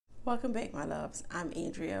Welcome back, my loves. I'm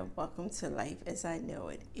Andrea. Welcome to Life as I Know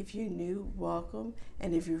It. If you're new, welcome.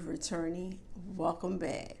 And if you're returning, welcome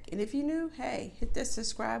back. And if you're new, hey, hit that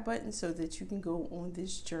subscribe button so that you can go on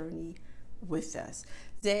this journey with us.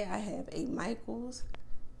 Today I have a Michaels,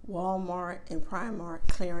 Walmart, and Primark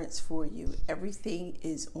clearance for you. Everything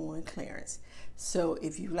is on clearance. So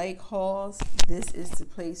if you like hauls, this is the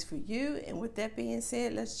place for you. And with that being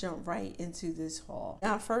said, let's jump right into this haul.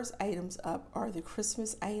 Now, first items up are the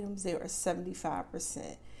Christmas items. They are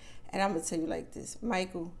 75%. And I'm going to tell you like this,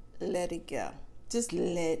 Michael, let it go. Just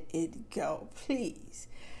let it go, please.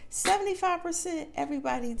 75%,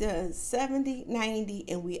 everybody does. 70, 90,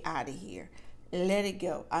 and we out of here. Let it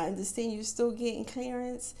go. I understand you're still getting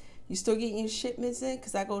clearance. You're still getting your shipments in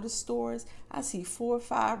because I go to stores. I see 4 or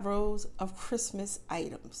 5 rows of Christmas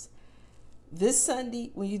items. This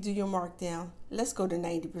Sunday, when you do your markdown, let's go to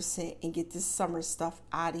 90% and get this summer stuff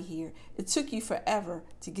out of here. It took you forever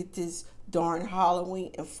to get this darn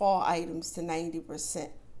Halloween and fall items to 90%.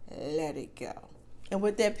 Let it go. And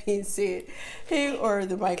with that being said, here are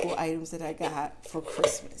the Michael items that I got for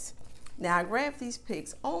Christmas. Now, I grabbed these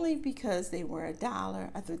picks only because they were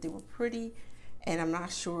 $1. I thought they were pretty, and I'm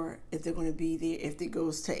not sure if they're going to be there if it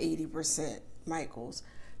goes to 80% Michaels.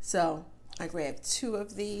 So I grabbed 2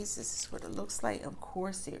 of these. This is what it looks like. Of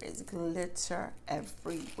course, there is glitter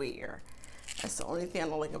everywhere. That's the only thing I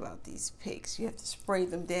don't like about these picks. You have to spray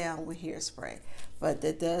them down with hairspray, but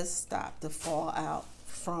that does stop the fallout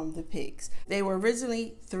from the picks. They were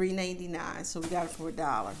originally $3.99, so we got it for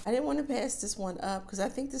 $1. I didn't want to pass this one up because I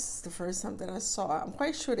think this is the first time that I saw it. I'm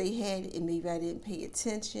quite sure they had it and maybe I didn't pay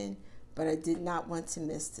attention, but I did not want to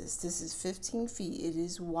miss this. This is 15 feet. It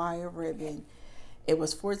is wire ribbon. It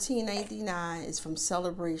was $14.99. It's from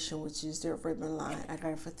Celebration, which is their ribbon line. I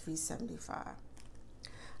got it for $3.75.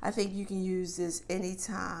 I think you can use this any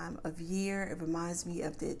time of year. It reminds me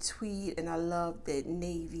of that tweed, and I love that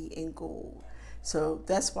navy and gold. So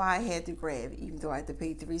that's why I had to grab it, even though I had to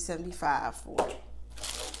pay $3.75 for it.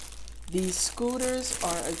 These scooters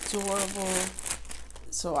are adorable.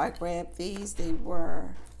 So I grabbed these. They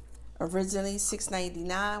were originally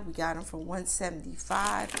 $6.99. We got them for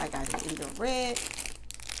 $1.75. I got it in the red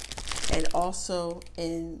and also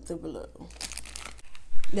in the blue.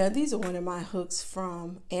 Now, these are one of my hooks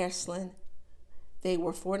from Ashland. They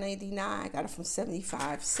were $4.99. I got it from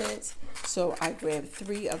 75 cents. So I grabbed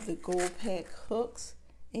 3 of the gold pack hooks,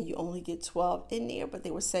 and you only get 12 in there, but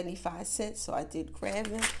they were 75 cents, so I did grab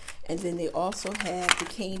them. And then they also have the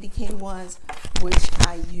candy cane ones, which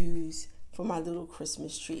I use for my little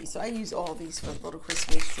Christmas tree. So I use all these for little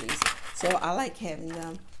Christmas trees. So I like having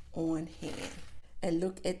them on hand. And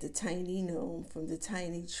look at the tiny gnome from the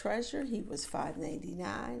Tiny Treasure. He was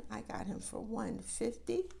 $5.99. I got him for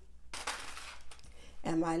 $1.50.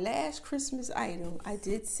 And my last Christmas item, I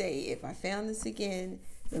did say if I found this again,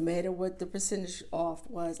 no matter what the percentage off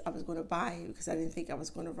was, I was going to buy it because I didn't think I was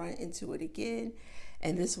going to run into it again.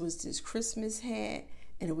 And this was this Christmas hat,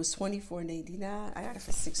 and it was $24.99. I got it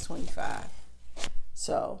for $6.25.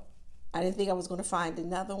 So I didn't think I was going to find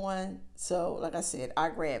another one. So like I said, I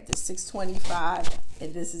grabbed the $6.25,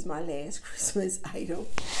 and this is my last Christmas item.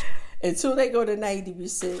 Until they go to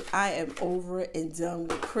 90%, I am over and done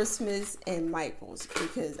with Christmas and Michaels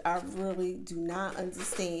because I really do not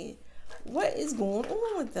understand what is going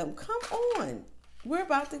on with them. Come on. We're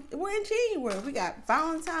in January. We got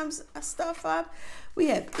Valentine's stuff up. We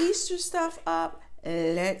have Easter stuff up.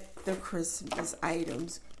 Let the Christmas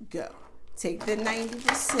items go. Take the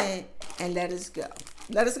 90% and let us go.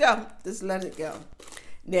 Let us go. Just let it go.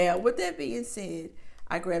 Now, with that being said,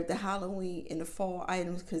 I grabbed the Halloween and the fall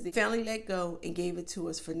items because they finally let go and gave it to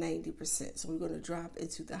us for 90%. So we're going to drop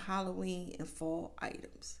into the Halloween and fall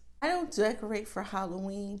items. I don't decorate for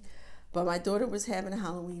Halloween, but my daughter was having a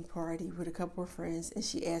Halloween party with a couple of friends, and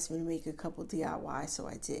she asked me to make a couple DIY, so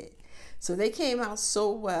I did. So they came out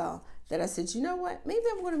so well that I said, you know what? Maybe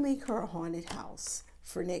I'm going to make her a haunted house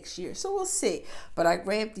for next year. So we'll see. But I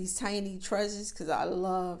grabbed these Tiny Treasures because I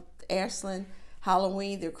love Ashland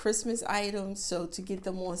Halloween. They're Christmas items, so to get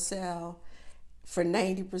them on sale for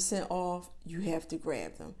 90% off, you have to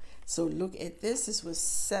grab them. So look at this. This was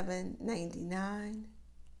 $7.99,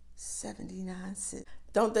 79 cents.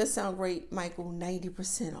 Don't that sound great, Michael?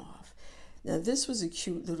 90% off. Now this was a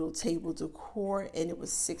cute little table decor, and it was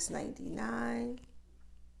 $6.99.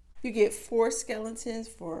 You get 4 skeletons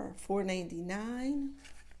for $4.99.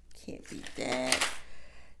 Can't beat that.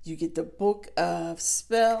 You get the book of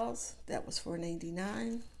spells. That was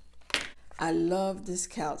 $4.99. I love this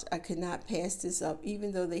couch. I could not pass this up,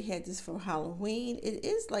 even though they had this for Halloween. It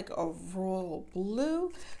is like a royal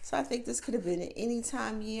blue, so I think this could have been at any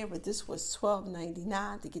time year, but this was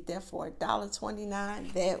 $12.99. To get that for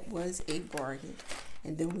 $1.29, that was a bargain.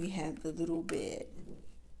 And then we have the little bed,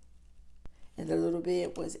 and the little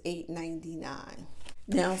bed was $8.99.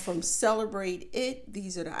 Now from Celebrate It,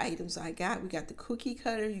 these are the items I got. We got the cookie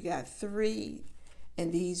cutter. You got 3,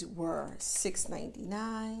 and these were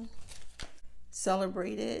 $6.99.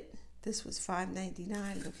 Celebrate It. This was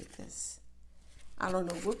 $5.99. Look at this. I don't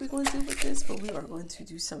know what we're going to do with this, but we are going to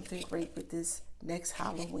do something great with this next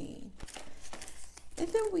Halloween. And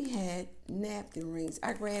then we had napkin rings.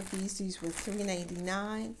 I grabbed these. These were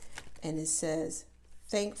 $3.99, and it says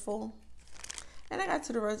thankful. And I got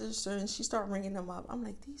to the register, and she started ringing them up. I'm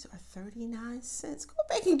like, these are 39 cents. Go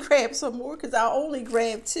back and grab some more, because I only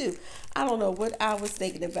grabbed 2. I don't know what I was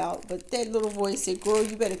thinking about, but that little voice said, girl,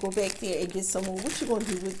 you better go back there and get some more. What you going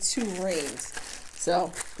to do with 2 rings?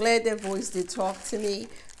 So glad that voice did talk to me,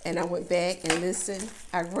 and I went back and listened.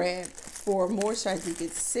 I grabbed 4 more, so I did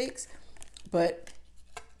get 6, but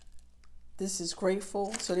this is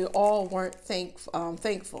grateful. So they all weren't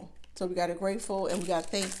thankful. So we got a grateful, and we got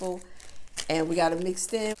thankful, and we got them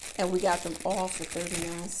mixed in, and we got them all for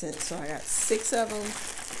 39 cents. So I got 6 of them.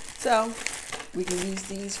 So we can use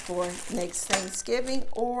these for next Thanksgiving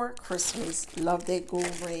or Christmas. Love that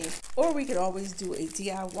gold ring. Or we could always do a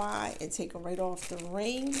DIY and take them right off the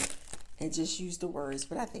ring and just use the words.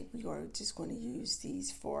 But I think we are just going to use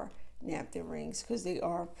these for napkin rings because they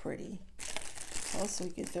are pretty. Also,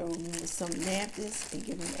 you can throw them in with some napkins and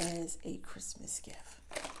give them as a Christmas gift.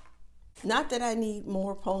 Not that I need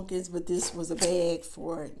more pumpkins, but this was a bag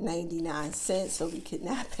for 99 cents, so we could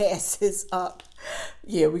not pass this up.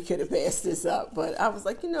 Yeah, we could have passed this up, but I was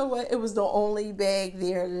like, you know what? It was the only bag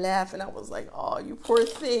there left, and I was like, oh, you poor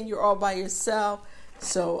thing, you're all by yourself.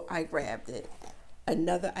 So I grabbed it.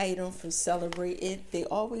 Another item from Celebrate It. They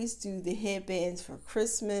always do the headbands for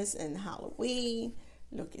Christmas and Halloween.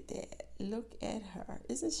 Look at that. Look at her.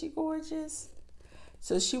 Isn't she gorgeous?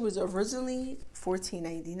 So she was originally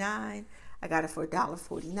 $14.99. I got it for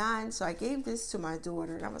 $1.49. So I gave this to my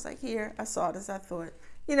daughter, and I was like, here, I saw this. I thought,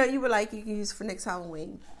 you know, you would like, you can use for next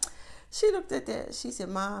Halloween. She looked at that. She said,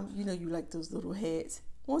 Mom, you know you like those little heads.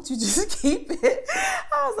 Won't you just keep it?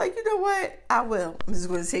 I was like, you know what? I will. I'm just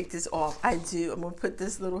going to take this off. I do. I'm going to put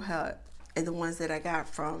this little hat and the ones that I got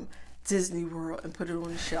from Disney World and put it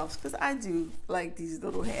on the shelves because I do like these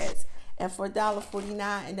little hats. And for $1.49,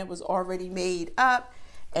 and that was already made up,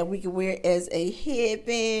 and we can wear it as a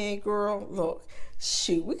headband, girl. Look,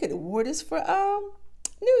 shoot, we could have wore this for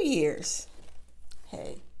New Year's.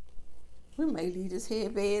 Hey, we might leave this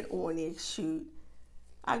headband on there. Shoot,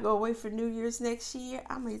 I go away for New Year's next year.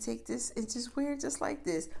 I may take this and just wear it just like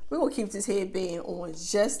this. We're gonna keep this headband on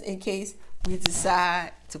just in case we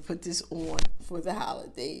decide to put this on for the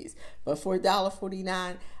holidays. But for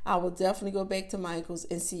 $1.49, I will definitely go back to Michael's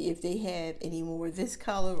and see if they have any more of this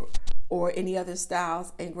color or any other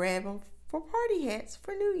styles and grab them for party hats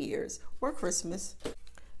for New Year's or Christmas.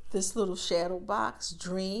 This little shadow box,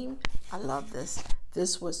 Dream. I love this.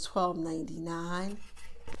 This was $12.99.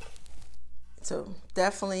 So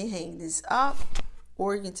definitely hang this up,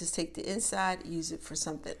 or you can just take the inside, use it for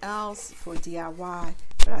something else, for DIY.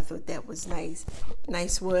 But I thought that was nice.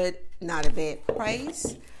 Nice wood, not a bad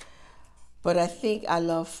price. But I think I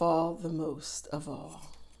love fall the most of all.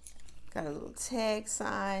 Got a little tag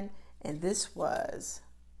sign, and this was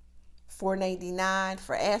 $4.99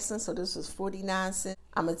 for Ashland, so this was 49 cents.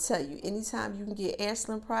 I'm going to tell you, anytime you can get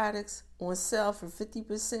Ashland products on sale for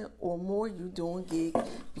 50% or more, you're doing gig,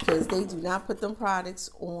 because they do not put them products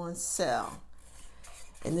on sale.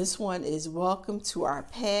 And this one is Welcome to Our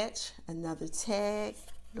Patch, another tag.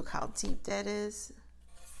 Look how deep that is.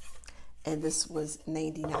 And this was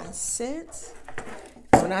 99 cents.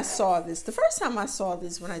 When I saw this, the first time I saw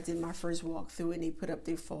this, when I did my first walkthrough and they put up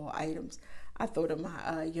their fall items, I thought of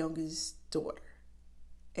my youngest daughter.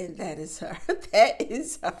 And that is her. That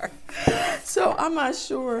is her. So I'm not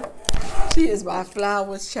sure. She is my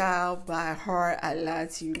flowers child by heart. I lie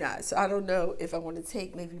to you not. So I don't know if I want to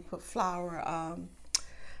take, maybe put flower,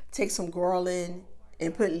 take some garland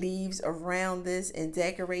and put leaves around this and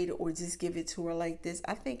decorate it, or just give it to her like this.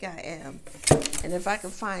 I think I am. And if I can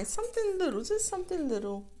find something little, just something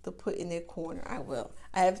little to put in that corner, I will.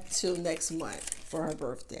 I have till next month for her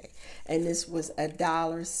birthday. And this was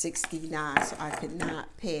 $1.69, so I could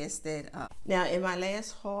not pass that up. Now, in my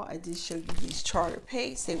last haul, I did show you these Charter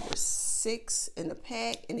Pates. They were 6 in a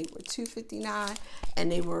pack, and they were $2.59,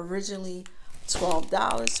 and they were originally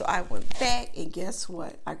 $12. So I went back, and guess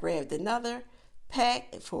what? I grabbed another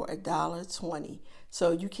pack for $1.20.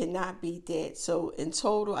 So you cannot beat that. So in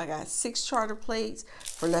total, I got 6 charter plates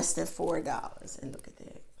for less than $4. And look at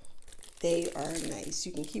that. They are nice.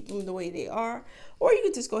 You can keep them the way they are, or you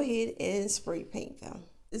can just go ahead and spray paint them.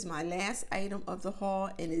 This is my last item of the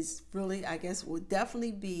haul, and it's really, I guess, will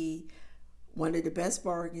definitely be one of the best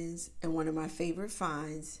bargains and one of my favorite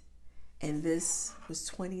finds. And this was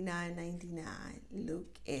 $29.99.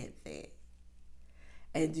 Look at that.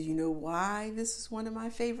 And do you know why this is one of my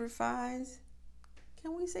favorite finds?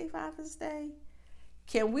 Can we say Father's Day?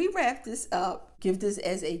 Can we wrap this up, give this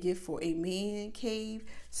as a gift for a man cave?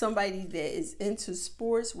 Somebody that is into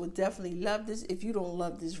sports will definitely love this. If you don't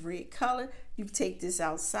love this red color, you take this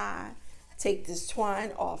outside, take this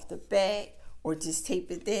twine off the back, or just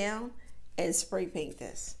tape it down and spray paint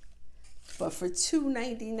this. But for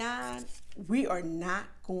 $2.99, we are not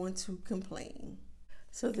going to complain.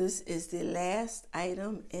 So this is the last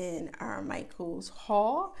item in our Michaels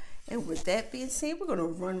haul. And with that being said, we're going to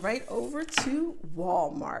run right over to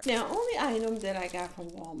Walmart. Now, only item that I got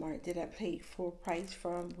from Walmart that I paid full price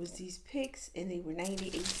from was these picks, and they were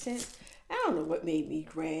 98 cents. I don't know what made me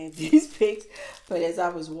grab these picks, but as I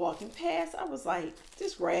was walking past, I was like,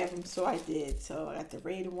 just grab them. So I did. So I got the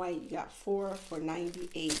red and white. You got 4 for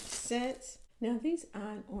 98 cents. Now, these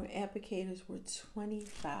iron-on applicators were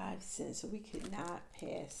 25 cents, so we could not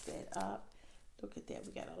pass that up. Look at that.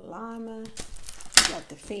 We got a llama. We got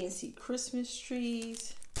the fancy Christmas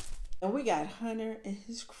trees. And we got Hunter and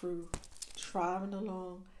his crew driving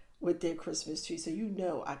along with their Christmas tree. So you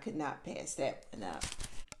know I could not pass that one up.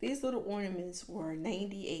 These little ornaments were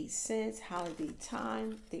 98 cents. Holiday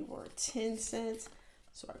time, they were 10 cents.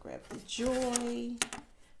 So I grabbed the Joy,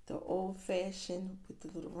 the old fashioned with the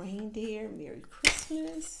little reindeer, Merry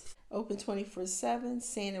Christmas. Open 24/7,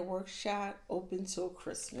 Santa Workshop, open till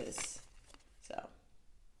Christmas. So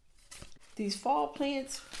these fall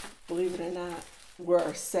plants, believe it or not,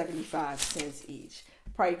 were 75 cents each.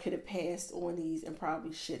 Probably could have passed on these and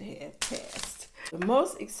probably should have passed. The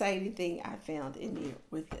most exciting thing I found in there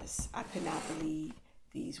with this, I could not believe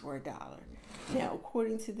these were $1. Now,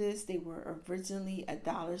 according to this, they were originally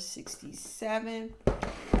 $1.67.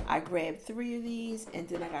 I grabbed 3 of these, and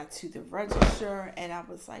then I got to the register, and I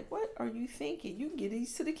was like, what are you thinking? You can give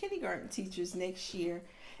these to the kindergarten teachers next year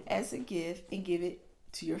as a gift and give it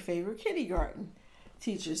to your favorite kindergarten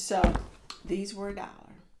teacher. So these were $1.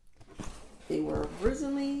 They were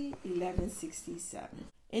originally $11.67.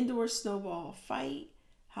 Indoor snowball fight,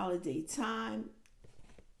 holiday time.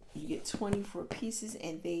 You get 24 pieces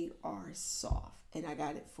and they are soft. And I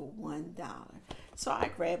got it for $1. So I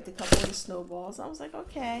grabbed a couple of the snowballs. I was like,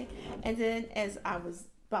 okay. And then as I was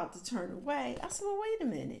about to turn away, I said, well, wait a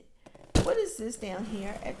minute. What is this down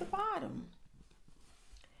here at the bottom?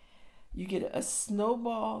 You get a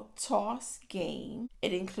snowball toss game.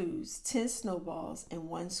 It includes 10 snowballs and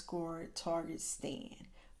 1 score target stand,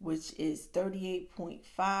 which is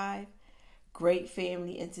 38.5. Great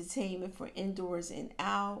family entertainment for indoors and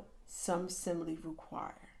out. Some assembly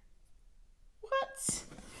required. What?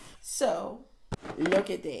 So, look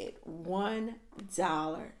at that.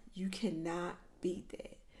 $1. You cannot beat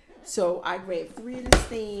that. So, I grabbed 3 of the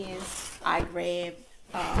stands. I grabbed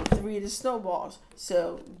 3 of the snowballs.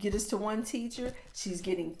 So, get us to one teacher. She's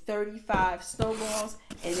getting 35 snowballs.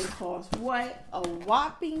 And it costs what? A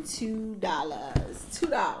whopping $2.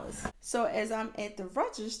 $2. So, as I'm at the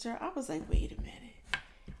register, I was like, wait a minute.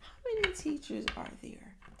 How many teachers are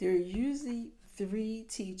there? There are usually 3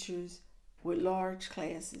 teachers with large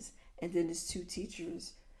classes, and then there's 2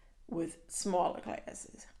 teachers with smaller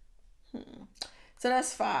classes. So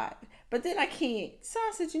that's 5. But then I can't. So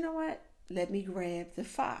I said, you know what? Let me grab the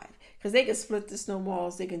 5. Because they can split the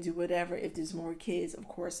snowballs. They can do whatever if there's more kids, of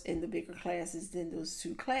course, in the bigger classes than those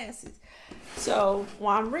 2 classes. So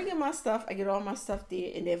while I'm ringing my stuff, I get all my stuff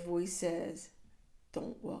there, and that voice says,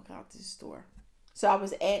 don't walk out the store. So I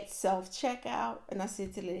was at self-checkout, and I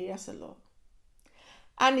said to the lady, I said, look,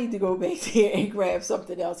 I need to go back there and grab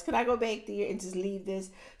something else. Can I go back there and just leave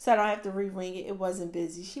this so I don't have to re-ring it? It wasn't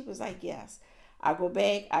busy. She was like, yes. I go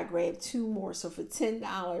back. I grabbed 2 more. So for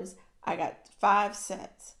 $10, I got 5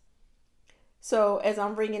 sets. So as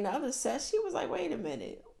I'm ringing the other set, she was like, wait a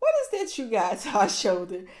minute. What is that you got? So I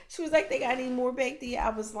showed her. She was like, they got any more back there? I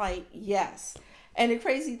was like, yes. And the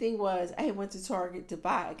crazy thing was I went to Target to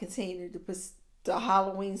buy a container to put the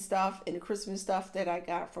Halloween stuff and the Christmas stuff that I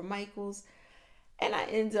got from Michaels. And I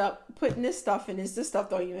end up putting this stuff in this. This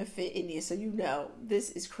stuff don't even fit in there. So you know,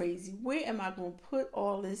 this is crazy. Where am I going to put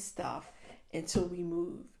all this stuff until we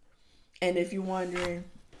move? And if you're wondering,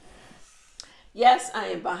 yes, I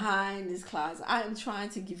am behind this closet. I am trying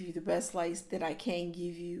to give you the best lights that I can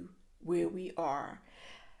give you where we are.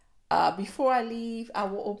 Before I leave, I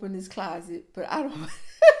will open this closet, but I don't.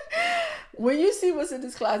 When you see what's in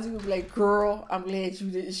this closet, you'll be like, girl, I'm glad you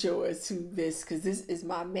didn't show us to this, because this is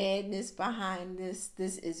my madness behind this.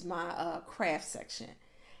 This is my craft section.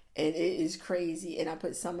 And it is crazy. And I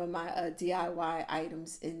put some of my DIY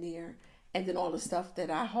items in there. And then all the stuff that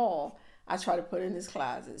I haul, I try to put in this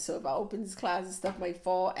closet. So if I open this closet, stuff might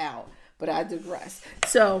fall out. But I digress.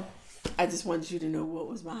 So I just wanted you to know what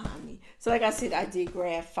was behind me. So like I said, I did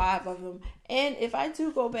grab 5 of them. And if I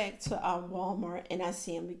do go back to Walmart and I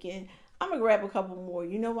see them again, I'm going to grab a couple more.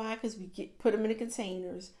 You know why? Because we put them in the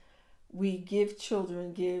containers. We give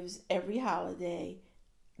children gifts every holiday.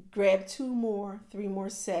 Grab 2 more, 3 more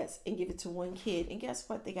sets and give it to one kid. And guess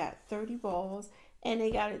what? They got 30 balls and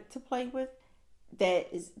they got it to play with.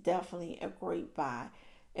 That is definitely a great buy.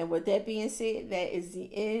 And with that being said, that is the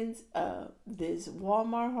end of this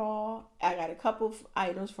Walmart haul. I got a couple of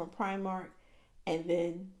items from Primark and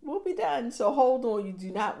then we'll be done. So hold on. You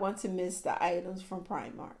do not want to miss the items from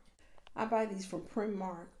Primark. I buy these from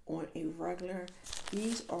Primark on a regular.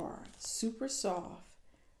 These are super soft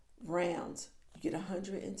rounds. You get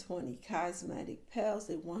 120 cosmetic pails.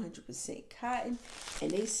 They're 100% cotton,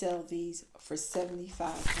 and they sell these for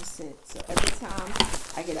 75%. So every time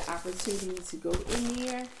I get an opportunity to go in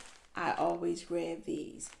here, I always grab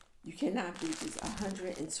these. You cannot beat these.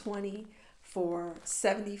 120 for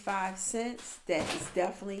 75 cents. That is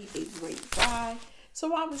definitely a great buy. So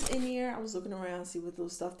while I was in here, I was looking around to see what little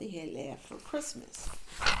stuff they had left for Christmas.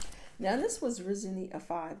 Now, this was originally a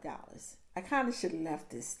 $5. I kind of should have left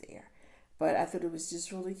this there, but I thought it was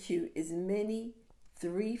just really cute. It's mini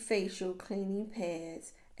 3 facial cleaning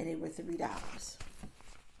pads, and they were $3.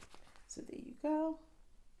 So there you go.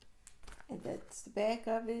 And that's the back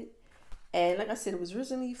of it. And like I said, it was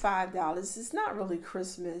originally $5. It's not really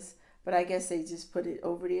Christmas, but I guess they just put it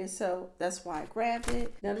over there, so that's why I grabbed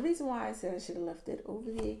it. Now, the reason why I said I should have left it over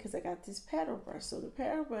there, because I got this paddle brush. So the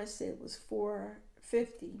paddle brush said was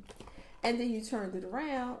 $4.50, and then you turned it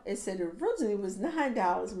around. It said it originally was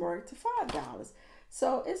 $9 marked to $5.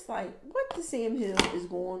 So it's like, what the Sam Hill is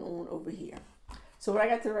going on over here? So when I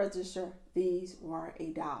got to the register, these were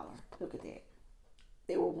 $1. Look at that.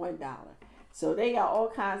 They were $1. So they got all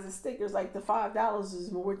kinds of stickers, like the $5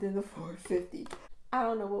 is more than the $4.50. I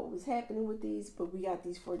don't know what was happening with these, but we got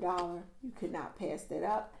these for $1. You could not pass that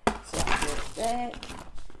up. So I got that.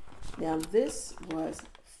 Now this was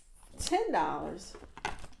 $10.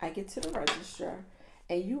 I get to the register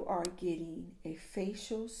and you are getting a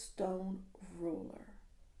facial stone roller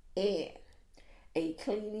and a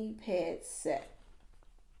cleaning pad set.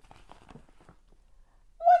 $1.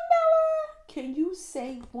 Can you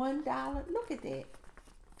say $1? Look at that.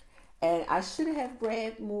 And I should have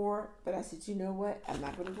grabbed more, but I said, you know what? I'm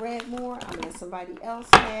not going to grab more. I'm going to let somebody else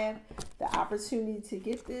have the opportunity to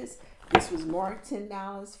get this. This was marked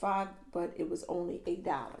 $10, but it was only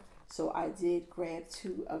 $8. So I did grab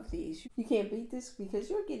 2 of these. You can't beat this because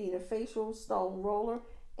you're getting a facial stone roller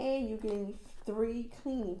and you're getting 3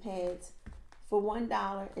 cleaning pads for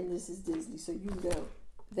 $1. And this is Disney, so you know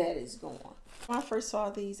that is gone. When I first saw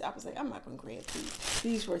these, I was like, I'm not going to grab these.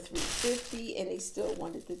 These were $3.50 and they still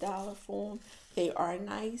wanted the $1 for them. They are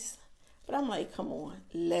nice, but I'm like, come on,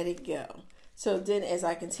 let it go. So then as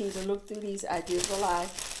I continued to look through these, I did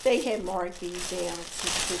realize they had marked these down to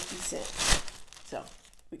 50 cents. So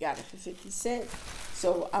we got it for 50 cents.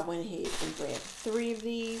 So I went ahead and grabbed 3 of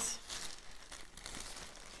these.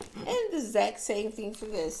 And the exact same thing for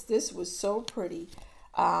this. This was so pretty.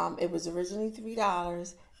 It was originally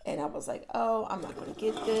 $3. And I was like, oh, I'm not going to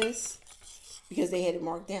get this because they had it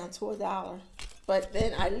marked down to $1. But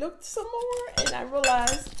then I looked some more and I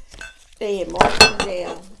realized they had marked it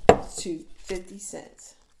down to 50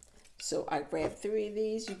 cents. So I grabbed 3 of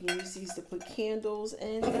these. You can use these to put candles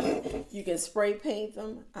in them. You can spray paint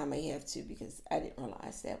them. I may have to because I didn't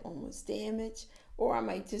realize that one was damaged. Or I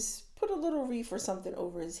might just put a little wreath or something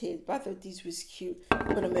over his head. But I thought these was cute.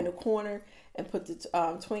 Put them in a corner and put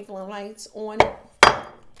the twinkling lights on it.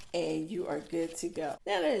 And you are good to go.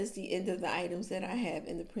 Now that is the end of the items that I have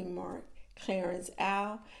in the Primark clearance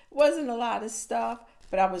aisle. It wasn't a lot of stuff,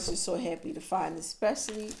 but I was just so happy to find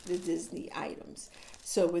especially the Disney items.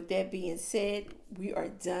 So with that being said, we are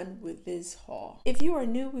done with this haul. If you are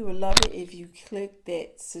new, we would love it if you click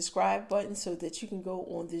that subscribe button so that you can go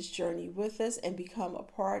on this journey with us and become a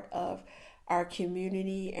part of our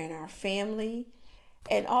community and our family.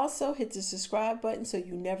 And also hit the subscribe button so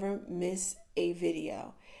you never miss a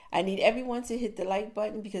video. I need everyone to hit the like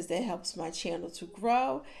button because that helps my channel to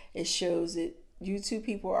grow. It shows that YouTube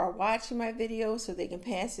people are watching my videos so they can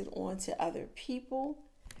pass it on to other people.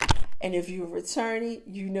 And if you're returning,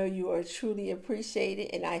 you know you are truly appreciated,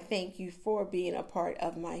 and I thank you for being a part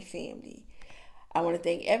of my family. I want to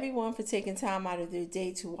thank everyone for taking time out of their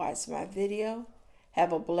day to watch my video.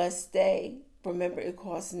 Have a blessed day. Remember, it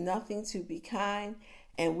costs nothing to be kind,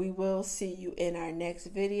 and we will see you in our next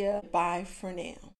video. Bye for now.